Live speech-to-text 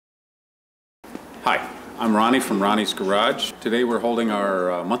Hi, I'm Ronnie from Ronnie's Garage. Today we're holding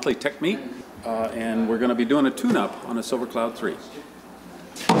our monthly tech meet and we're going to be doing a tune-up on a Silver Cloud 3.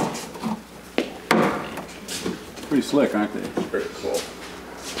 Pretty slick, aren't they? Very cool.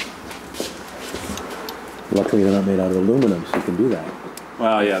 Luckily they're not made out of aluminum, so you can do that.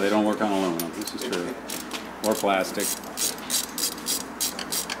 Well, yeah, they don't work on aluminum, this is true. Or plastic.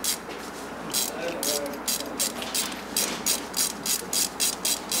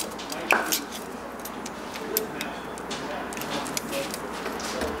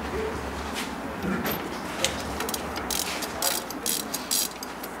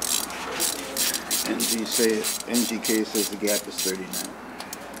 NGK says the gap is 39.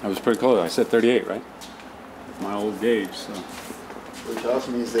 I was pretty close. I said 38, right? My old gauge, so. Which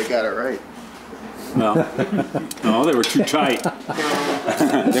also means they got it right. No, no, they were too tight.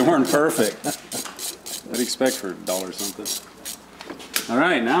 They weren't perfect. What do you expect for $1 something? All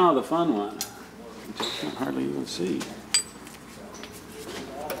right, now the fun one, which I can hardly even see.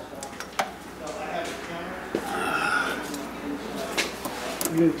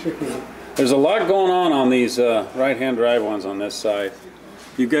 There's a lot going on these right-hand drive ones on this side.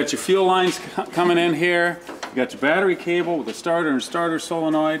 You've got your fuel lines coming in here. You got your battery cable with the starter and starter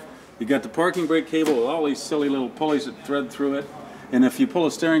solenoid. You got the parking brake cable with all these silly little pulleys that thread through it. And if you pull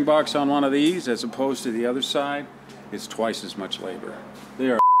a steering box on one of these as opposed to the other side, it's twice as much labor. They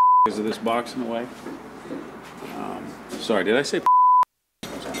are because of this box in the way. Sorry, did I say?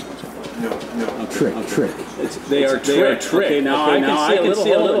 No. Trick. They are trick. Okay, now I can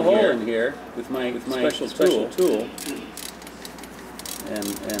see a little hole in here with my special tool. And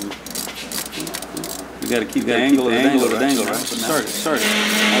you got to keep the angle of the dangle, right? Start.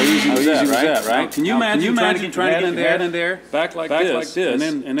 How easy was that, right? Can you imagine trying to get your head in there, back like this, and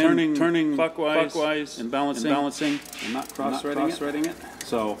then turning clockwise and balancing, and not cross-threading it?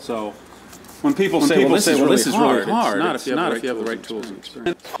 So when people say, well, this is really hard, it's not if you have the right tools and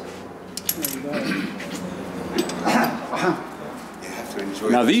experience.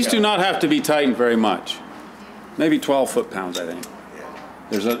 Now these do not have to be tightened very much. Maybe 12 foot-pounds, I think.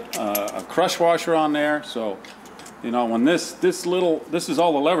 There's a crush washer on there, so you know when this is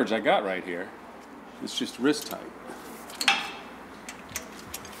all the leverage I got right here. It's just wrist tight.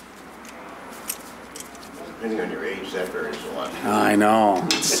 Depending on your age, that varies a lot. I know,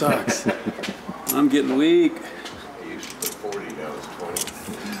 it sucks. I'm getting weak. I used to put 40, now it's 20.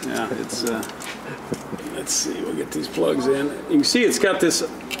 Yeah, it's let's see, we'll get these plugs in. You can see it's got this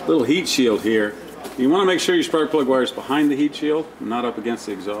little heat shield here. You want to make sure your spark plug wire is behind the heat shield, not up against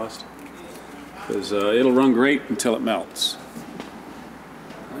the exhaust, because it'll run great until it melts.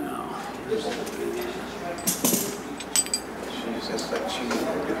 Now, Jeez, that's like cheating.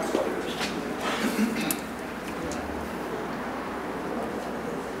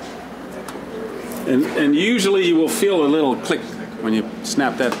 and usually you will feel a little click when you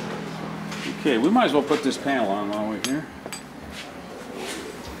snap that. Okay, we might as well put this panel on while we're here.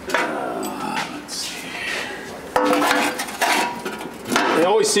 Let's see. They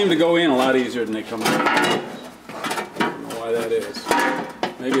always seem to go in a lot easier than they come out. I don't know why that is.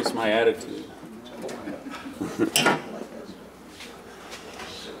 Maybe it's my attitude.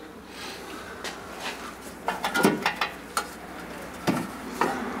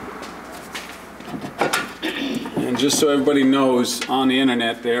 And just so everybody knows, on the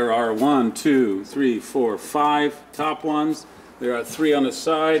internet there are 1, 2, 3, 4, 5 top ones. There are 3 on the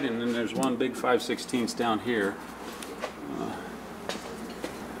side, and then there's one big 5/16 down here.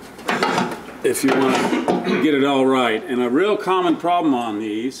 If you want to get it all right. And a real common problem on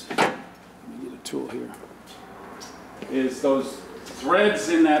these, let me get a tool here, is those threads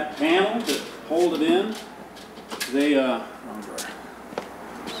in that panel that hold it in.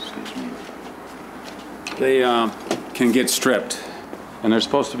 They can get stripped, and they're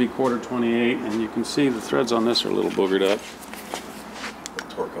supposed to be 1/4 28, and you can see the threads on this are a little boogered up.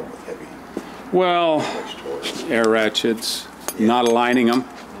 Torque them with heavy. Well, air ratchets, not aligning them.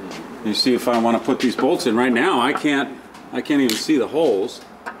 You see, if I want to put these bolts in right now, I can't even see the holes.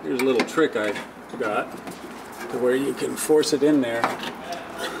 Here's a little trick I got to where you can force it in there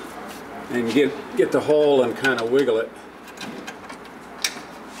and get the hole and kind of wiggle it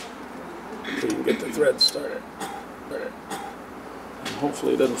so you can get the thread started. And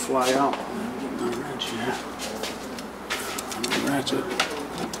hopefully it doesn't fly out. I'm getting my wrench here. I'm going to ratchet.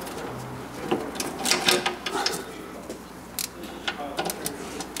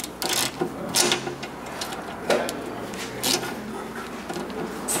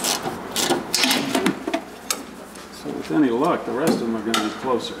 With any luck, the rest of them are going to be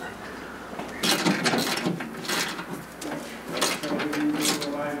closer.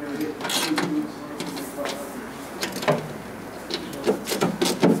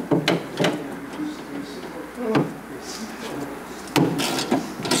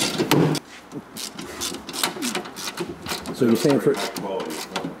 you're saying for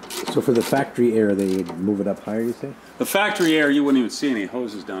Quality. the factory air, they move it up higher, you say? The factory air, you wouldn't even see any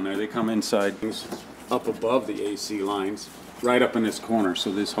hoses down there. They come inside, up above the AC lines, right up in this corner.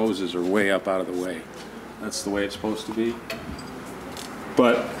 So these hoses are way up out of the way. That's the way it's supposed to be.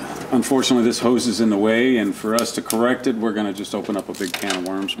 But unfortunately, this hose is in the way, and for us to correct it, we're going to just open up a big can of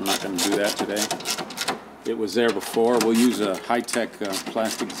worms. We're not going to do that today. It was there before. We'll use a high-tech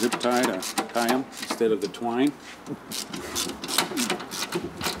plastic zip tie to tie them instead of the twine.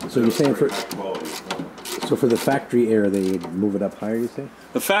 So you're saying for Quality. the factory air, they move it up higher, you say?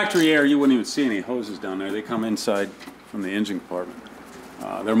 The factory air, you wouldn't even see any hoses down there. They come inside from the engine compartment.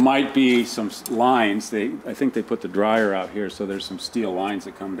 There might be some lines. I think they put the dryer out here, so there's some steel lines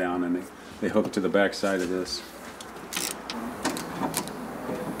that come down and they hook to the back side of this.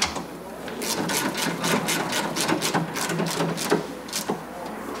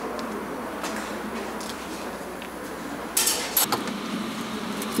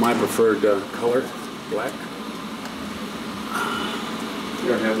 My preferred color, black. You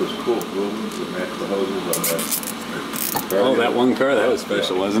don't have those cool blooms that match the hoses on that. Oh, that one car, that was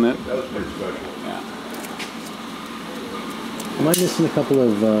special, wasn't it? That was pretty special. Yeah. Am I missing a couple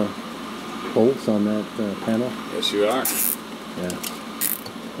of bolts on that panel? Yes, you are. Yeah.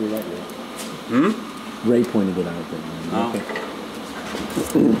 You're right, Ray. Hmm? Ray pointed it out there. Oh. Okay.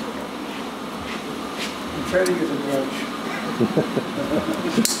 I'm trying to get a grudge.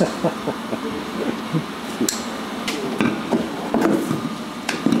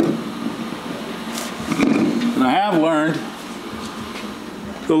 And I have learned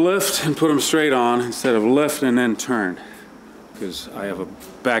to lift and put them straight on instead of lift and then turn, because I have a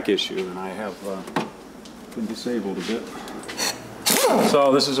back issue and I have been disabled a bit.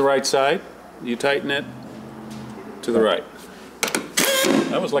 So this is the right side. You tighten it to the right.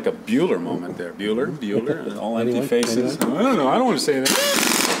 That was like a Bueller moment there. Bueller, and all empty Anyone? faces. I don't know. I don't want to say that.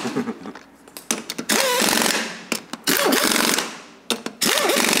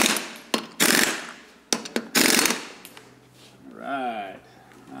 Right.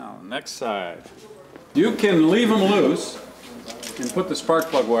 Now, next side. You can leave them loose and put the spark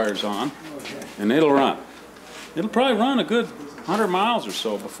plug wires on, and it'll run. It'll probably run a good 100 miles or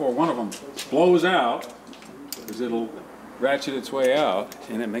so before one of them blows out, because it'll ratchet its way out,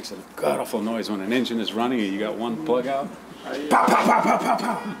 and it makes a god-awful noise when an engine is running and you got one plug out. How do you, Pow, pow, pow, pow, pow,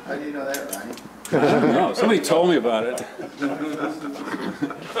 pow. how do you know that, Ronnie? I don't know. Somebody told me about it.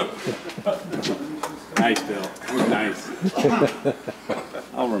 Nice, Bill. That was nice.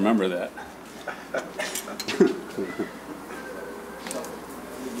 I'll remember that.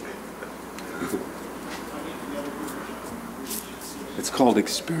 It's called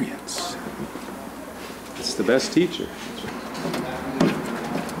experience. It's the best teacher.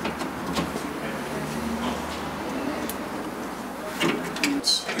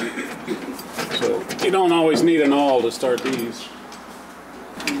 So you don't always need an awl to start these.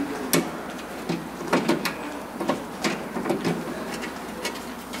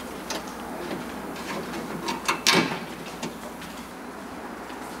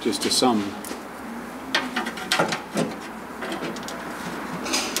 Just to some.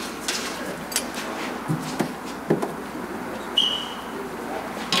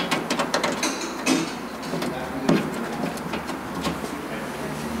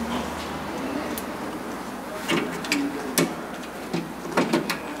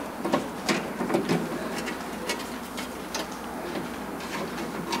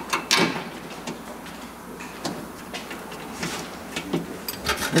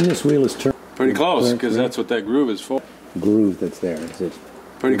 And this wheel is turned. Pretty close, because that's what that groove is for. Groove that's there. Is it?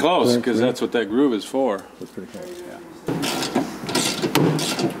 Pretty close, because that's what that groove is for. That's pretty close. Yeah.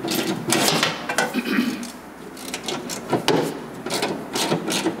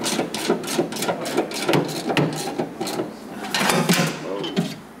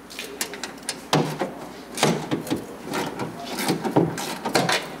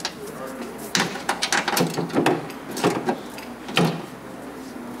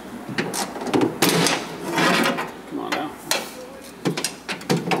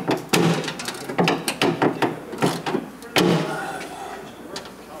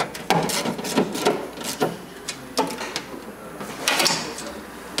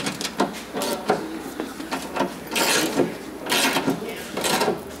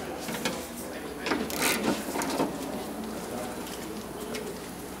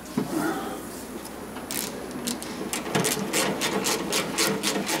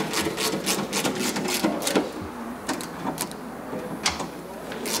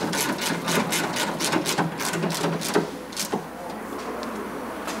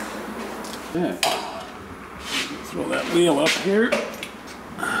 wheel up here.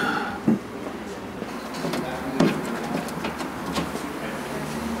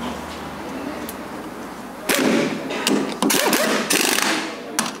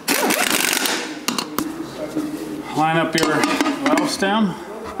 Line up your valve stem.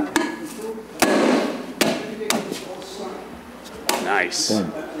 Nice.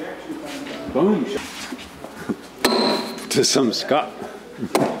 Boom. To some Scott.